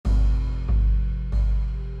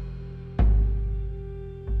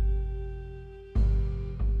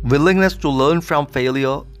Willingness to learn from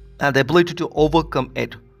failure and the ability to overcome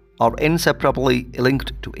it are inseparably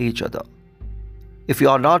linked to each other. If you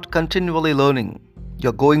are not continually learning,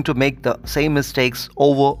 you're going to make the same mistakes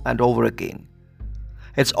over and over again.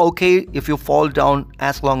 It's okay if you fall down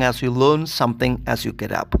as long as you learn something as you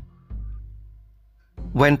get up.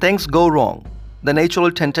 When things go wrong, the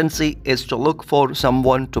natural tendency is to look for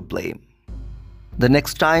someone to blame. The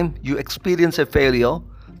next time you experience a failure,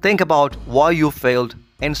 think about why you failed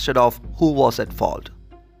instead of who was at fault.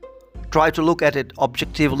 Try to look at it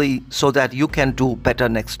objectively so that you can do better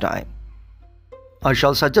next time. I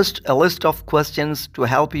shall suggest a list of questions to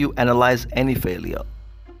help you analyze any failure.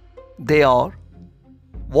 They are: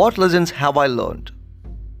 what lessons have I learned?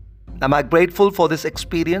 Am I grateful for this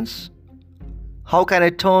experience? How can I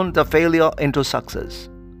turn the failure into success?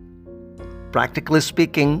 Practically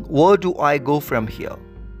speaking, where do I go from here?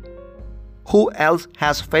 Who else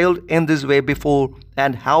has failed in this way before,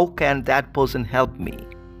 and how can that person help me?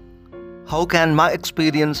 How can my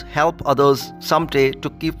experience help others someday to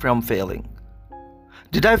keep from failing?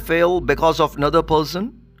 Did I fail because of another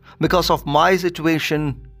person, because of my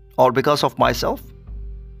situation, or because of myself?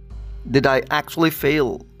 Did I actually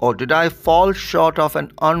fail, or did I fall short of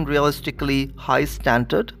an unrealistically high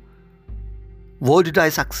standard? Where did I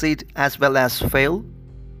succeed as well as fail?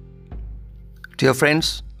 Dear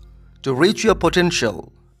friends, to reach your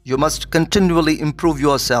potential, you must continually improve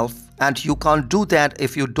yourself, and you can't do that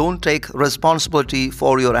if you don't take responsibility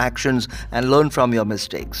for your actions and learn from your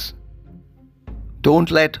mistakes. Don't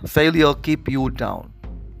let failure keep you down.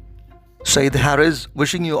 Said Harris,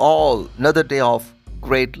 wishing you all another day of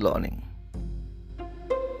great learning.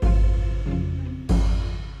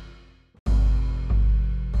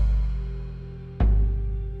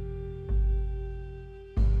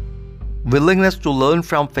 Willingness to learn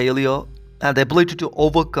from failure and the ability to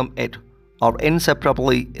overcome it are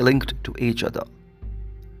inseparably linked to each other.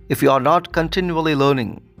 If you are not continually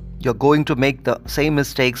learning, you're going to make the same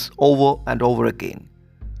mistakes over and over again.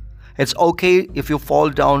 It's okay if you fall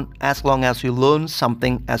down as long as you learn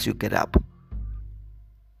something as you get up.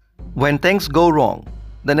 When things go wrong,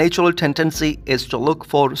 the natural tendency is to look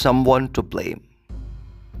for someone to blame.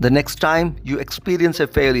 The next time you experience a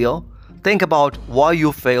failure, think about why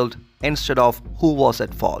you failed instead of who was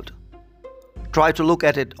at fault. Try to look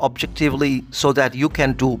at it objectively so that you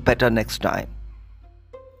can do better next time.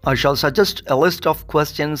 I shall suggest a list of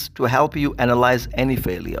questions to help you analyze any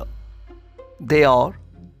failure. They are: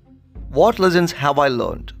 what lessons have I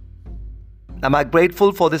learned? Am I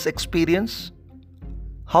grateful for this experience?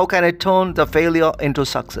 How can I turn the failure into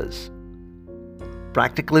success?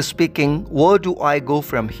 Practically speaking, where do I go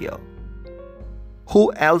from here?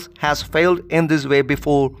 Who else has failed in this way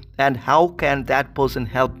before, and how can that person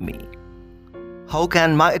help me? How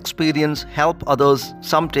can my experience help others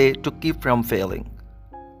someday to keep from failing?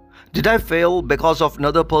 Did I fail because of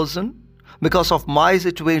another person, because of my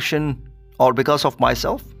situation, or because of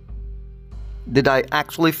myself? Did I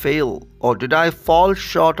actually fail, or did I fall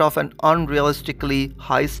short of an unrealistically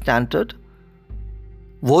high standard?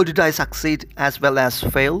 Where did I succeed as well as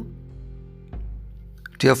fail?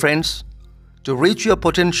 Dear friends, to reach your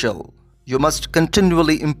potential, you must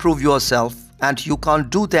continually improve yourself, and you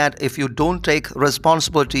can't do that if you don't take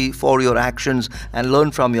responsibility for your actions and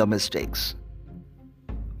learn from your mistakes.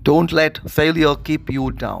 Don't let failure keep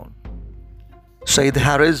you down. Said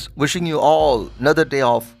Harris, wishing you all another day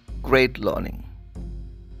of great learning.